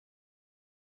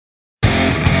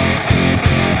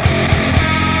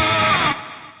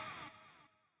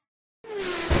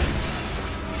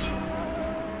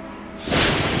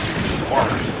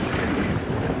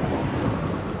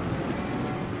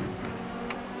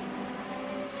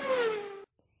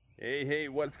Hey,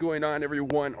 what's going on,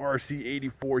 everyone?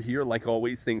 RC84 here. Like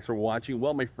always, thanks for watching.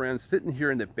 Well, my friends, sitting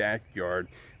here in the backyard,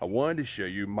 I wanted to show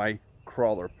you my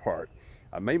crawler park.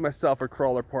 I made myself a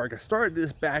crawler park. I started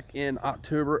this back in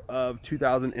October of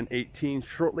 2018,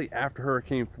 shortly after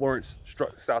Hurricane Florence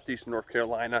struck southeastern North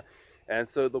Carolina. And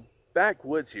so the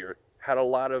backwoods here had a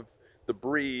lot of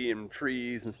debris and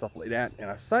trees and stuff like that. And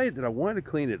I decided that I wanted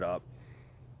to clean it up.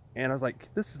 And I was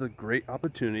like, this is a great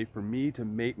opportunity for me to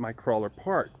make my crawler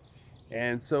park.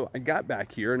 And so I got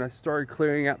back here and I started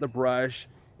clearing out the brush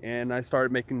and I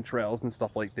started making trails and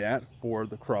stuff like that for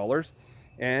the crawlers.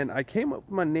 And I came up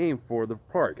with my name for the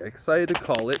park. I decided to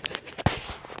call it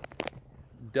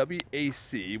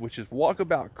WAC, which is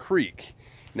Walkabout Creek.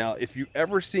 Now, if you've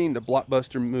ever seen the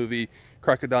blockbuster movie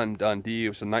Crocodile Dundee, it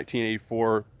was a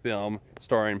 1984 film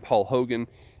starring Paul Hogan.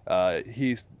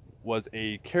 He was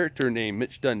a character named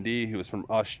Mitch Dundee who was from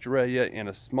Australia in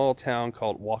a small town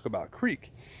called Walkabout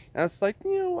Creek. And it's like,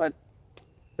 you know what?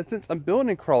 Since I'm building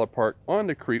a crawler park on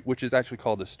the creek, which is actually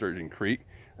called the Sturgeon Creek,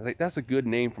 I was like, that's a good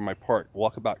name for my park,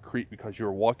 Walkabout Creek, because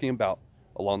you're walking about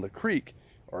along the creek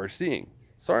or seeing.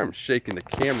 Sorry, I'm shaking the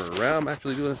camera around. I'm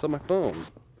actually doing this on my phone.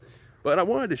 But I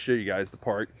wanted to show you guys the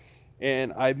park,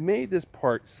 and I made this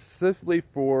park specifically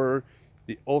for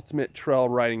the ultimate trail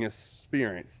riding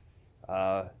experience.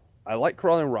 I like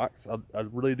crawling rocks. I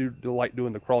really do like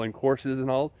doing the crawling courses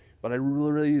and all, but I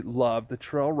really love the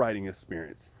trail riding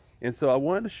experience. And so I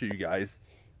wanted to show you guys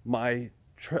my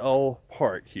trail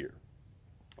park here.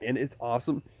 And it's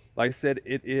awesome. Like I said,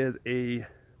 it is a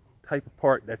type of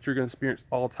park that you're going to experience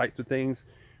all types of things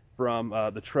from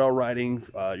the trail riding.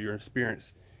 You're going to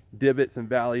experience divots and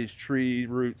valleys, tree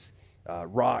roots,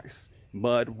 rocks,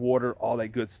 mud, water, all that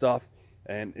good stuff.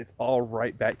 And it's all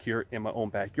right back here in my own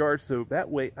backyard, so that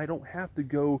way I don't have to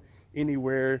go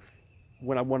anywhere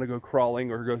when I want to go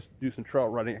crawling or go do some trail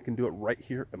riding. I can do it right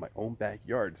here in my own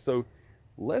backyard. So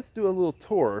let's do a little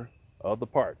tour of the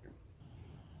park.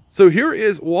 So here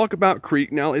is Walkabout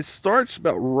Creek. Now it starts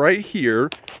about right here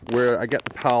where I got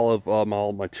the pile of all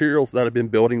my materials that I've been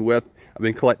building with. I've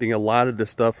been collecting a lot of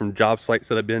this stuff from job sites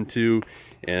that I've been to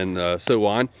and so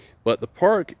on. But the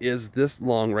park is this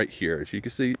long right here. As you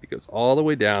can see, it goes all the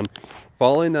way down,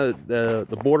 following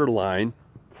the border line,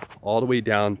 all the way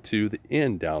down to the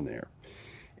end down there.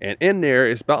 And in there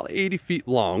is about 80 feet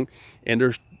long, and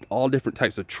there's all different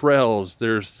types of trails.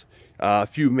 There's a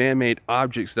few man-made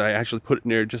objects that I actually put in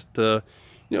there just to,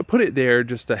 put it there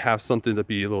just to have something to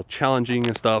be a little challenging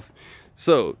and stuff.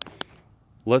 So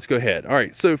let's go ahead. All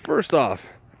right, so first off,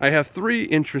 I have 3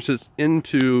 entrances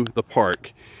into the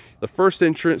park. The first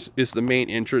entrance is the main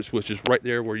entrance, which is right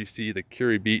there where you see the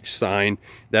Curie Beach sign.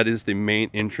 That is the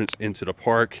main entrance into the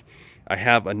park. I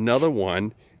have another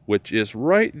one, which is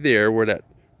right there where that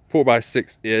 4x6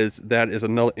 is. That is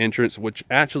another entrance, which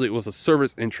actually was a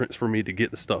service entrance for me to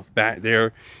get the stuff back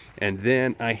there. And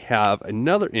then I have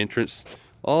another entrance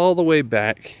all the way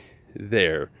back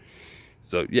there.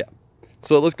 So yeah,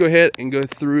 so let's go ahead and go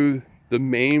through the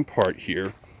main part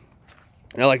here.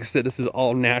 Now, like I said, this is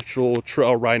all natural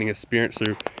trail riding experience.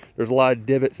 There's a lot of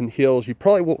divots and hills. You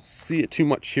probably won't see it too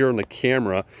much here on the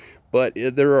camera, but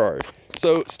there are.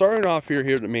 So starting off here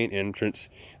at the main entrance,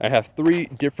 I have 3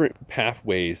 different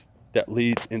pathways that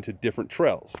leads into different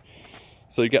trails.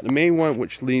 So you got the main one,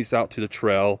 which leads out to the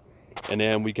trail, and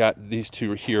then we got these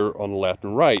 2 here on the left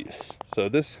and right. So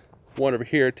this one over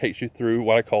here takes you through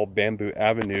what I call Bamboo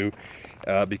Avenue,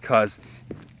 because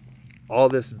all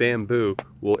this bamboo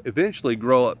will eventually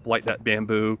grow up like that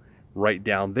bamboo right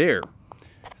down there.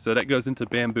 So that goes into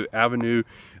Bamboo Avenue,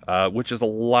 which is a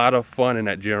lot of fun in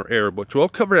that general area, but we'll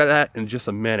cover that in just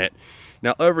a minute.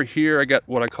 Now over here, I got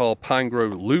what I call Pine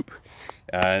Grove Loop,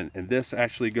 and this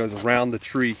actually goes around the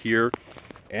tree here.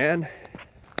 And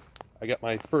I got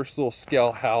my first little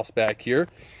scale house back here.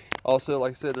 Also,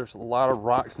 like I said, there's a lot of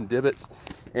rocks and divots,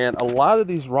 and a lot of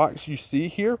these rocks you see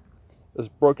here is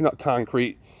broken up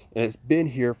concrete, and it's been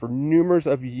here for numerous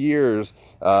of years.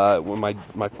 When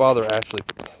my father actually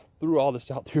threw all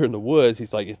this out here in the woods,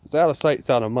 he's like, if it's out of sight, it's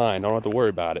out of mind. I don't have to worry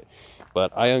about it.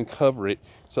 But I uncovered it.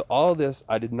 So all of this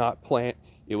I did not plant.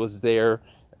 It was there,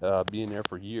 being there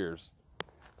for years.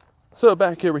 So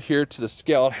back over here to the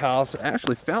scaled house, I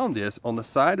actually found this on the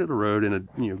side of the road in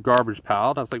a garbage pile.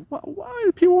 And I was like, why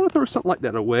do people want to throw something like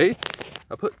that away?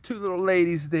 I put 2 little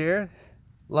ladies there.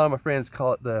 A lot of my friends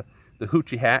call it the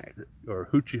hoochie hat or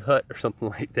hoochie hut or something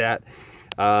like that.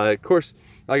 Of course,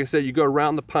 like I said, you go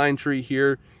around the pine tree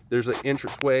here. There's an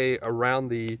entranceway around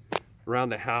the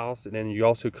house, and then you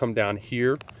also come down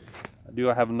here.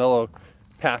 I have another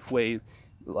pathway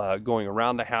going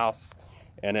around the house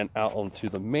and then out onto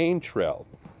the main trail.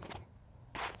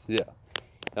 So yeah,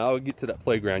 Now I'll get to that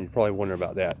playground. You're probably wondering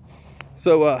about that.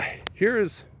 So here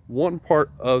is one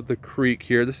part of the creek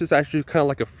here. This is actually kind of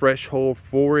like a fresh hole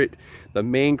for it. The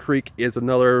main creek is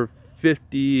another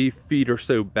 50 feet or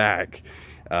so back,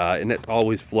 and it's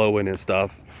always flowing and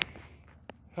stuff.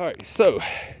 All right, so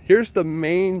here's the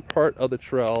main part of the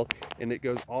trail, and it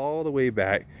goes all the way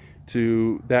back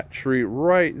to that tree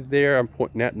right there. I'm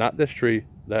pointing at, not this tree,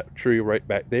 that tree right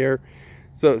back there.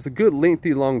 So it's a good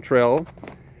lengthy long trail.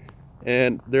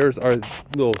 And there's our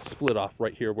little split off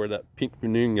right here where that pink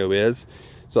flamingo is.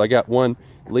 So I got one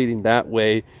leading that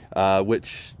way,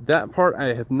 which that part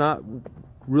I have not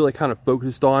really kind of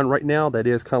focused on right now. That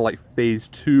is kind of like phase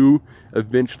 2.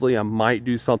 Eventually I might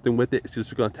do something with it. It's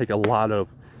just going to take a lot of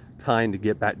time to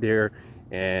get back there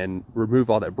and remove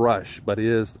all that brush, but it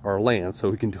is our land, so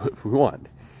we can do it if we want.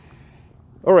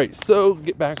 All right, so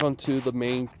get back onto the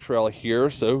main trail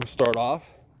here. So start off.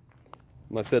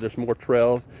 Like I said, there's more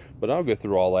trails, but I'll go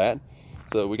through all that.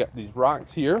 So we got these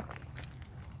rocks here.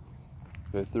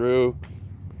 Go through.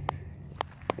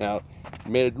 Now,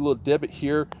 made a little divot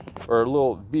here, or a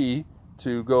little V,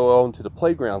 to go on to the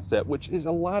playground set, which is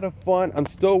a lot of fun. I'm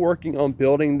still working on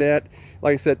building that.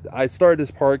 Like I said, I started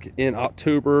this park in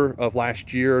October of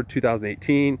last year,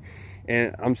 2018,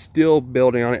 and I'm still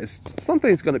building on it. It's something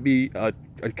that's going to be a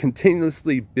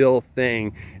continuously built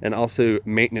thing, and also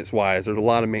maintenance wise, there's a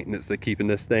lot of maintenance to keeping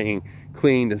this thing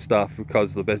cleaned and stuff, because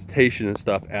of the vegetation and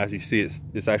stuff. As you see,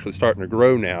 it's actually starting to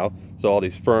grow now, so all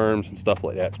these ferns and stuff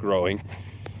like that's growing.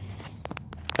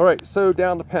 All right, so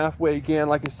down the pathway again,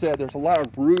 like I said, there's a lot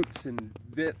of roots and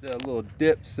little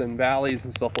dips and valleys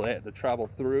and stuff like that to travel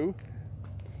through.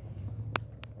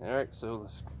 All right, so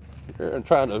I'm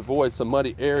trying to avoid some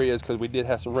muddy areas because we did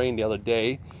have some rain the other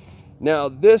day. Now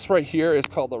this right here is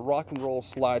called the Rock and Roll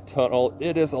Slide Tunnel.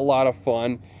 It is a lot of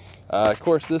fun. Of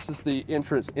course, this is the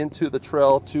entrance into the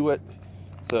trail to it.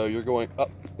 So you're going up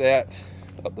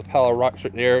the pile of rocks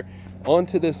right there,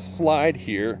 onto this slide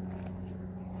here.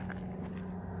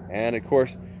 And of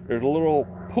course, there's a little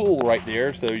pool right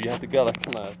there, so you have to go like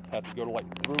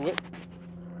through it.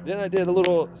 Then I did a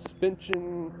little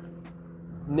suspension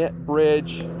net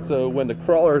bridge, so when the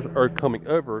crawlers are coming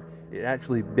over, it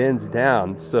actually bends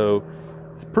down, so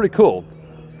it's pretty cool.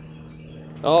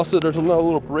 Also, there's another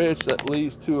little bridge that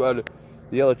leads to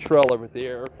the other trail over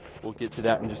there. We'll get to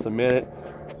that in just a minute.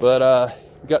 But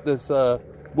we got this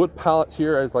wood pallets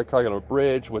here as like a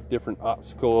bridge with different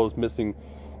obstacles, missing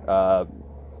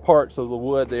parts of the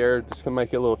wood there, just gonna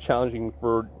make it a little challenging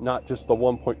for not just the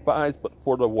 1.5s, but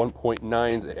for the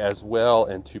 1.9s as well,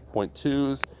 and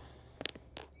 2.2s.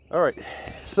 All right,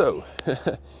 so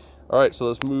so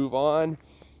let's move on.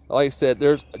 Like I said,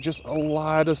 there's just a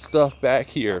lot of stuff back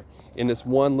here in this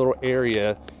one little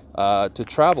area to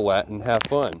travel at and have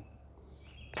fun.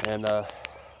 And we'll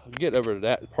get over to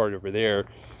that part over there.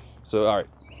 So all right,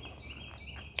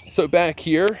 so back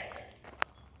here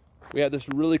we have this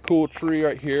really cool tree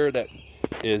right here that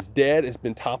is dead. It's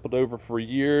been toppled over for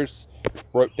years,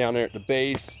 broke down there at the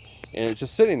base, and it's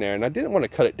just sitting there. And I didn't want to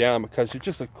cut it down because it's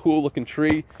just a cool looking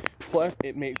tree. Plus,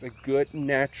 it makes a good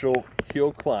natural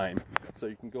hill climb. So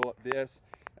you can go up this.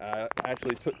 I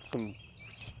actually took some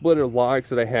splitter logs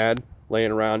that I had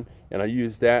laying around, and I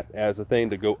used that as a thing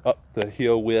to go up the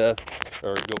hill with,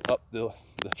 or go up the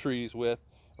trees with,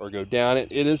 or go down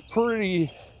it. It is pretty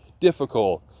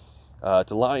difficult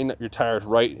to line up your tires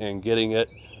right and getting it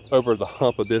over the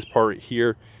hump of this part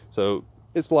here. So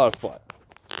it's a lot of fun.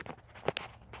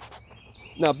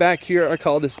 Now back here, I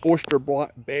call this Oyster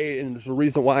Block Bay, and there's a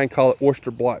reason why I call it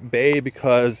Oyster Block Bay,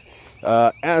 because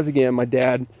as again, my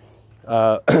dad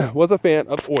was a fan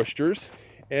of oysters,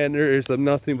 and there is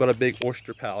nothing but a big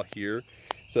oyster pile here.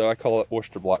 So I call it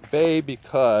Oyster Block Bay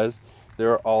because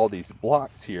there are all these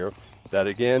blocks here that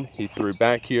again he threw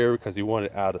back here because he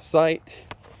wanted out of sight.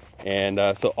 And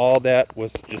so all that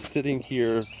was just sitting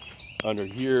here under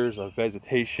years of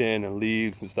vegetation and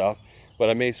leaves and stuff, but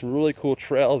I made some really cool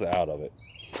trails out of it.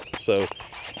 So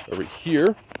over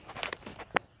here,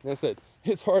 like I said,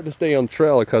 it's hard to stay on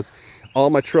trail because all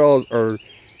my trails are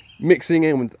mixing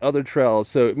in with other trails,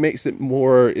 so it makes it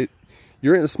more,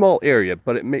 you're in a small area,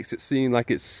 but it makes it seem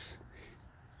like it's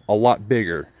a lot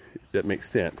bigger, if that makes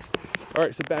sense. All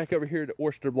right, so back over here to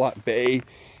Oyster Block Bay,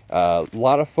 a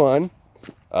lot of fun.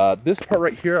 This part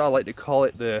right here, I like to call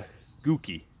it the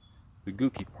gooky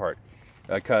part,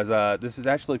 because this is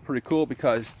actually pretty cool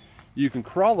because you can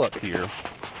crawl up here,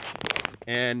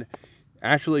 and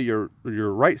actually your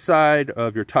right side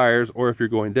of your tires, or if you're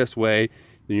going this way,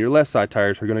 then your left side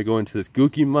tires are going to go into this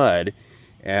gooky mud,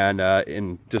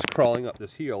 and just crawling up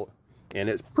this hill, and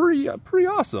it's pretty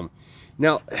awesome.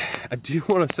 Now, I do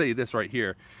want to say this right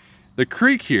here. the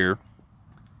creek here,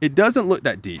 it doesn't look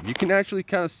that deep. You can actually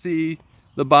kind of see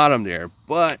the bottom there,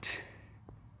 but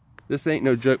this ain't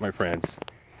no joke, my friends.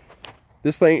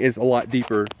 This thing is a lot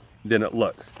deeper than it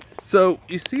looks. So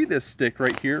you see this stick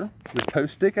right here, the toe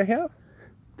stick I have?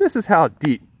 This is how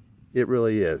deep it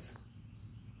really is.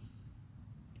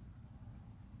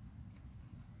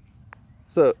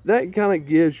 So that kind of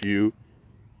gives you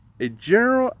a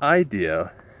general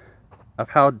idea of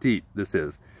how deep this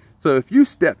is. So if you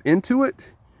step into it,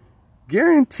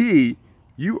 guarantee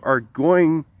you are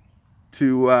going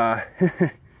to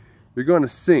you're going to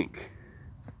sink.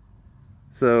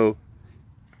 So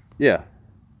yeah,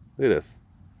 look at this.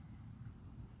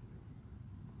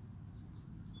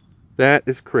 That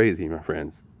is crazy, my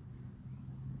friends.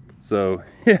 So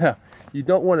yeah, you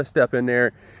don't want to step in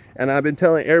there. And I've been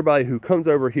telling everybody who comes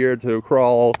over here to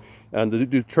crawl and to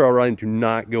do trail running, do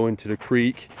not go into the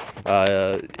creek.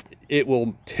 It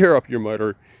will tear up your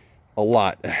motor a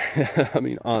lot. I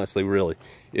mean, honestly, really,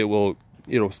 it'll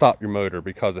stop your motor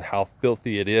because of how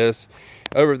filthy it is.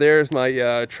 Over there is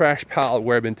my trash pile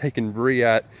where I've been taking debris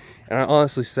at, and I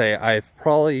honestly say I've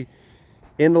probably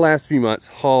in the last few months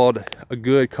hauled a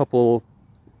good couple,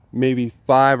 maybe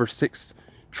 5 or 6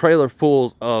 trailer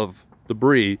fulls of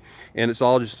debris, and it's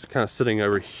all just kind of sitting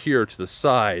over here to the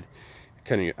side,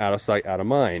 kind of out of sight, out of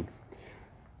mind.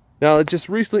 Now, it just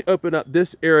recently opened up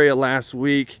this area last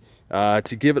week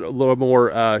to give it a little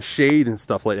more shade and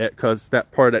stuff like that, because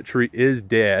that part of that tree is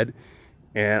dead,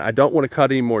 and I don't want to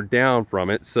cut any more down from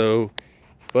it. So,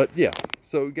 but yeah,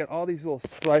 so we got all these little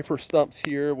cypress stumps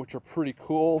here, which are pretty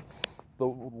cool. The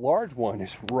large one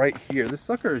is right here. This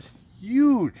sucker is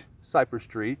huge cypress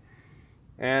tree.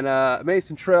 And made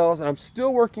some trails, and I'm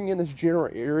still working in this general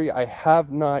area. I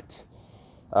have not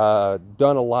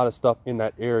done a lot of stuff in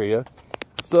that area.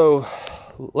 So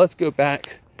let's go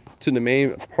back to the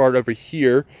main part over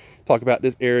here, talk about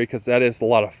this area, because that is a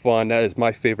lot of fun. That is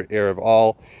my favorite area of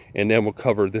all. And then we'll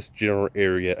cover this general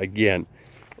area again,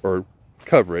 or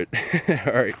cover it.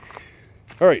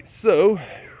 All right, so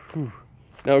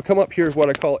now we come up here is what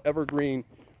I call Evergreen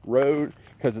Road,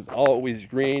 because it's always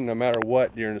green no matter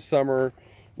what. During the summer,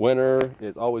 winter,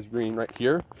 it's always green right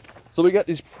here. So we got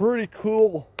these pretty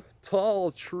cool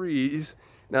tall trees.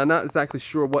 Now, not exactly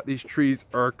sure what these trees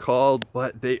are called,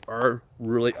 but they are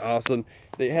really awesome.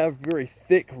 They have very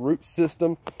thick root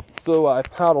system, so I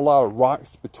piled a lot of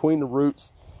rocks between the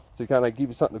roots to kind of give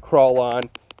you something to crawl on,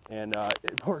 and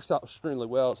it works out extremely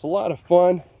well. It's a lot of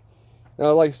fun.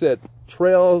 Now, like I said,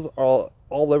 trails are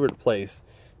all over the place,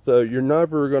 so you're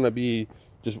never going to be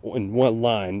just in one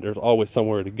line. There's always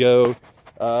somewhere to go.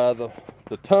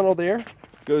 The tunnel there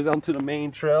goes onto the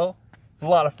main trail. It's a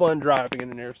lot of fun driving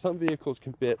in there. Some vehicles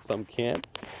can fit, some can't.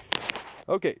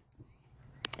 Okay,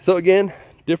 so again,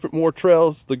 more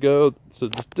trails to go, so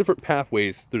just different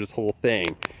pathways through this whole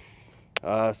thing.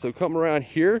 So come around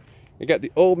here, we got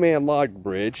the Old Man Log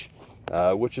Bridge,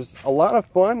 which is a lot of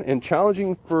fun and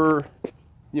challenging for,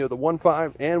 you know, the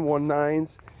 1.5 and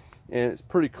 1.9s, and it's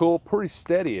pretty cool, pretty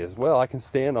steady as well. I can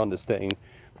stand on this thing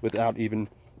without even,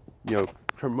 you know,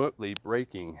 remotely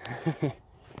braking.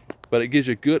 But it gives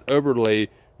you a good overlay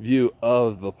view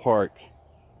of the park.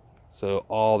 So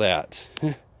all that.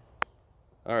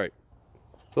 All right,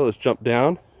 so let's jump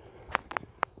down.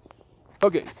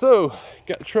 Okay, so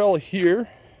got the trail here.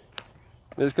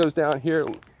 This goes down here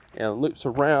and loops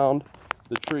around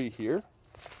the tree here.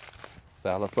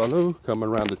 Follow, coming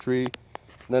around the tree.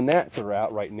 And the gnats are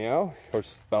out right now. Of course,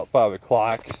 it's about 5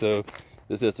 o'clock, so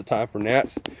this is the time for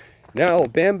gnats. Now,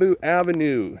 Bamboo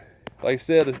Avenue. Like I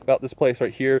said about this place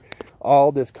right here,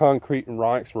 all this concrete and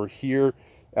rocks were here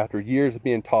after years of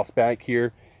being tossed back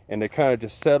here, and they kind of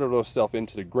just settled themselves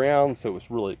into the ground, so it was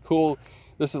really cool.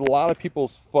 This is a lot of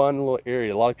people's fun little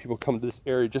area. A lot of people come to this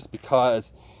area just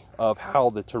because of how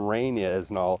the terrain is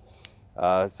and all.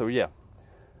 So yeah,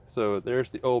 so there's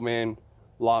the Old Man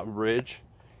Log Bridge,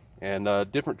 and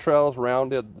different trails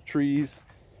around it, the trees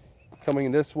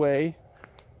coming this way.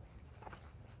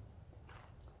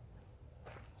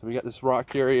 So we got this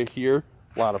rock area here,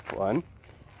 a lot of fun.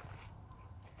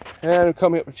 And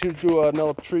coming up to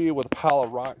another tree with a pile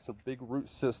of rocks, a big root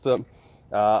system.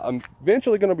 I'm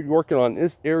eventually going to be working on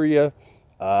this area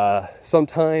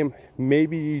sometime,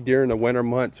 maybe during the winter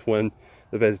months when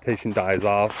the vegetation dies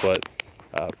off. But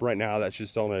right now, that's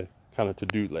just on a kind of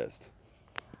to-do list.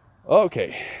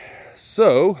 Okay,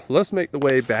 so let's make the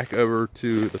way back over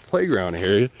to the playground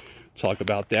area, talk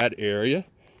about that area.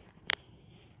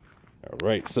 All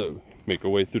right, so make our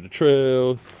way through the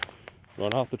trail,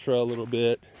 run off the trail a little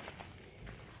bit.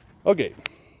 Okay,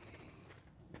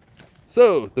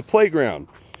 so the playground.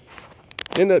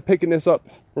 Ended up picking this up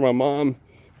for my mom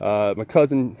My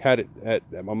cousin had it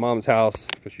at my mom's house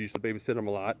because she used to babysit him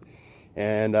a lot,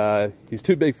 and he's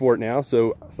too big for it now,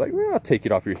 so I was like, well, I'll take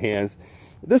it off your hands.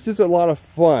 This is a lot of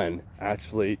fun,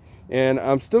 actually, and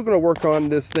I'm still going to work on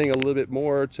this thing a little bit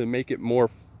more to make it more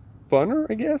funner,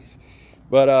 I guess.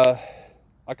 But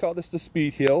I call this the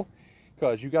speed hill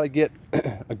because you got to get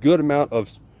a good amount of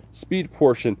speed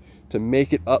portion to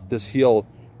make it up this hill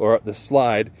or up the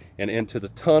slide and into the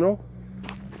tunnel.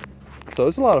 So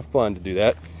it's a lot of fun to do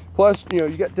that. Plus, you know,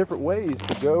 you got different ways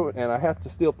to go, and I have to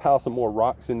still pile some more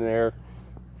rocks in there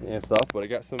and stuff, but I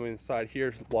got some inside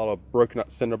here, a lot of broken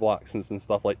up cinder blocks and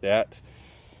stuff like that.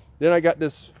 Then I got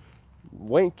this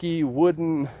wanky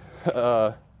wooden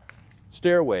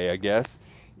stairway, I guess.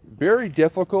 Very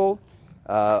difficult.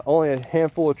 Only a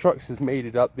handful of trucks has made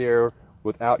it up there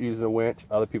without using a winch.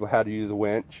 Other people had to use a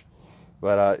winch,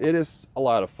 but it is a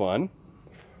lot of fun.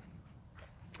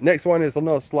 Next one is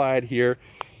another slide here,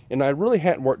 and I really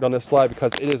hadn't worked on this slide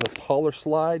because it is a taller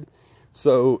slide,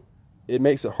 so it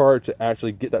makes it hard to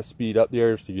actually get that speed up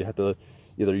there, so you have to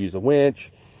either use a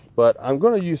winch. But I'm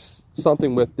going to use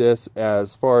something with this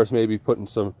as far as maybe putting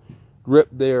some grip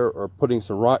there or putting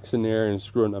some rocks in there and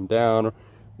screwing them down, or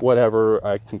whatever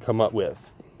I can come up with.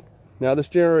 Now this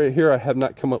generator here, I have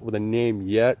not come up with a name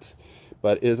yet,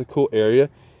 but it is a cool area.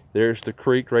 There's the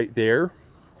creek right there,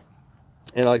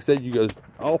 and like I said, you go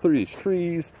all through these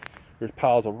trees. There's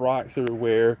piles of rocks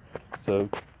everywhere, so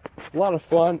a lot of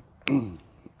fun.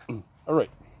 All right,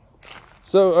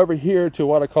 so over here to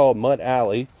what I call Mud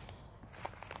Alley,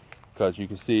 because you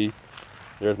can see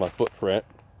there's my footprint,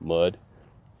 mud.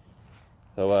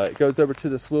 So it goes over to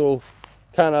this little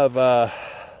kind of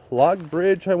log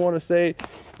bridge, I want to say.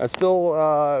 I'm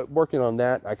still working on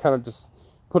that. I kind of just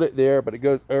put it there, but it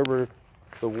goes over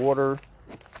the water,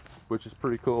 which is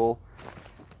pretty cool.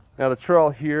 Now the trail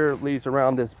here leads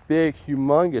around this big,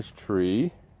 humongous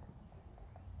tree.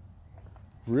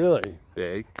 Really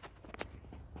big.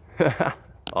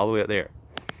 All the way up there.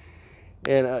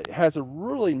 And it has a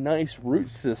really nice root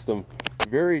system.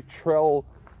 Very trail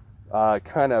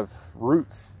kind of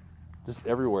roots just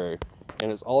everywhere.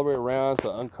 And it's all the way around,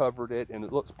 so I uncovered it, and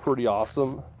it looks pretty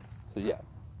awesome. So yeah.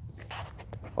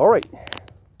 Alright.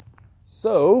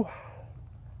 So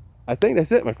I think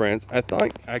that's it, my friends. I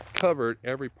think I covered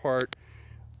every part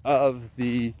of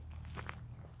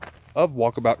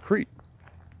Walkabout Creek.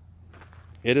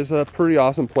 It is a pretty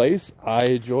awesome place. I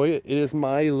enjoy it. It is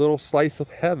my little slice of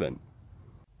heaven.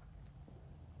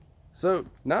 So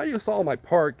now you saw my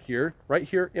park here, right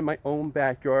here in my own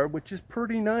backyard, which is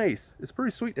pretty nice. It's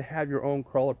pretty sweet to have your own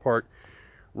crawler park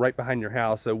right behind your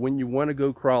house. So when you want to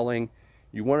go crawling,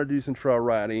 you want to do some trail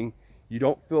riding, you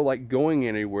don't feel like going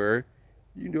anywhere,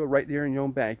 you can do it right there in your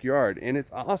own backyard. And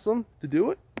it's awesome to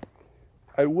do it.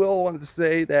 I will want to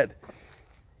say that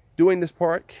doing this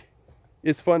park,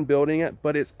 it's fun building it,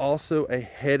 but it's also a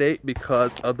headache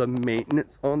because of the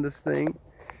maintenance on this thing.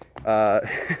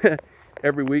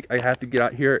 Every week I have to get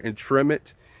out here and trim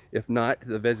it. If not,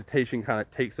 the vegetation kind of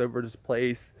takes over this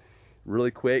place really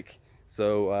quick.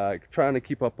 So trying to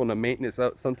keep up on the maintenance,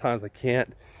 sometimes I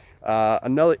can't.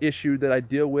 Another issue that I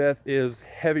deal with is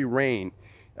heavy rain.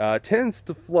 Tends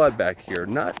to flood back here.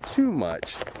 Not too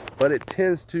much, but it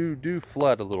tends to do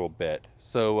flood a little bit.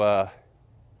 So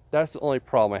that's the only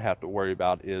problem I have to worry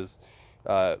about is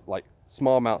like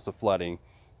small amounts of flooding,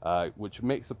 which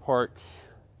makes the park,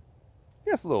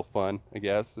 yeah, it's a little fun, I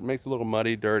guess. It makes it a little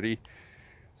muddy, dirty.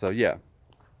 So yeah.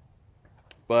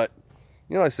 But,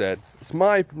 you know, like I said, it's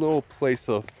my little place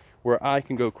of where I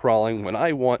can go crawling when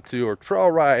I want to, or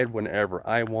trail ride whenever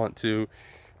I want to.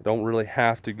 I don't really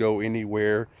have to go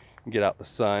anywhere and get out the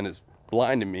sun. It's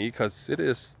blinding me because it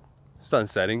is sun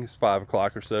setting. It's 5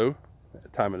 o'clock or so at the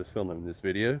time of this filming this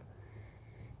video.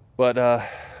 But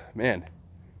man,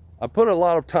 I put a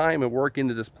lot of time and work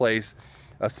into this place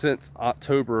since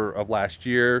October of last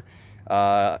year.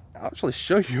 I'll actually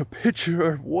show you a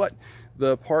picture of what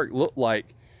the park looked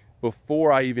like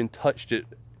before I even touched it,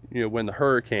 you know, when the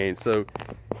hurricane. So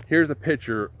here's a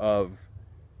picture of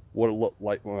what it looked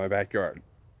like in my backyard.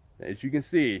 As you can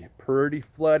see, pretty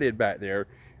flooded back there.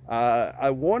 I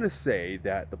want to say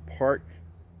that the park,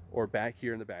 or back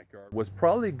here in the backyard, was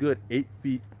probably a good 8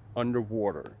 feet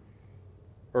underwater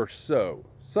or so,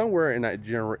 somewhere in that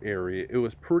general area. It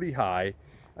was pretty high.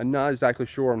 I'm not exactly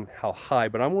sure on how high,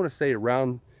 but I want to say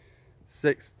around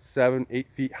 6, 7, 8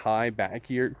 feet high back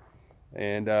here,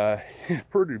 and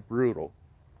pretty brutal.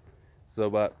 So,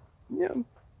 but yeah,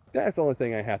 that's the only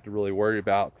thing I have to really worry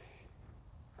about.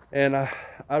 And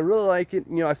I really like it.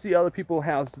 You know, I see other people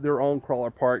have their own crawler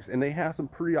parks, and they have some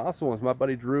pretty awesome ones. My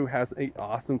buddy Drew has an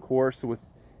awesome course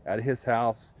at his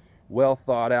house well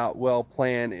thought out, well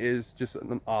planned. It is just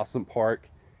an awesome park,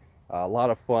 a lot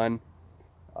of fun.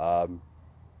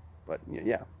 But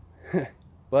yeah,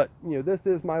 but this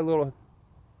is my little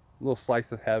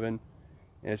slice of heaven,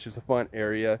 and it's just a fun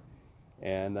area.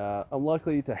 And I'm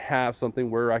lucky to have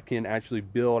something where I can actually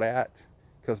build at,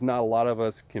 because not a lot of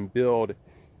us can build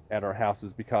at our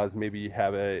houses, because maybe you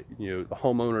have a the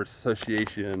homeowners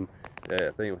association,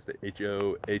 I think it was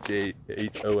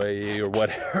the HOA or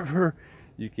whatever.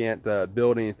 You can't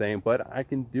build anything, but I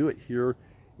can do it here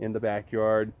in the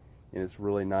backyard, and it's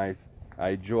really nice. I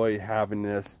enjoy having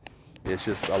this. It's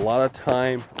just a lot of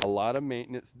time, a lot of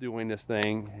maintenance doing this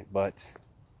thing, but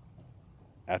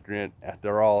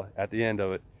after all, at the end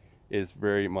of it, is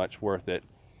very much worth it.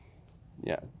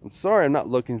 Yeah, I'm sorry I'm not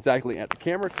looking exactly at the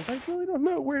camera, because I really don't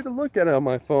know where to look at it on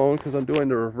my phone, because I'm doing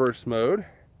the reverse mode.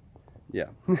 Yeah.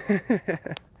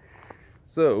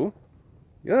 So,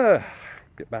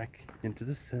 get back into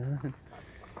the sun.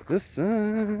 The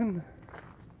sun.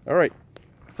 All right.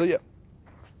 So yeah,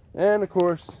 and of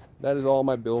course that is all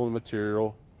my building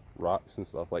material, rocks and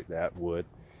stuff like that, wood.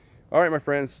 All right, my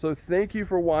friends. So thank you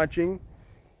for watching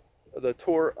the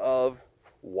tour of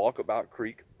Walkabout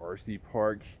Creek RC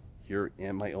Park here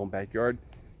in my own backyard.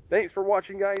 Thanks for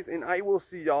watching, guys, and I will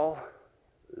see y'all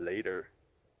later.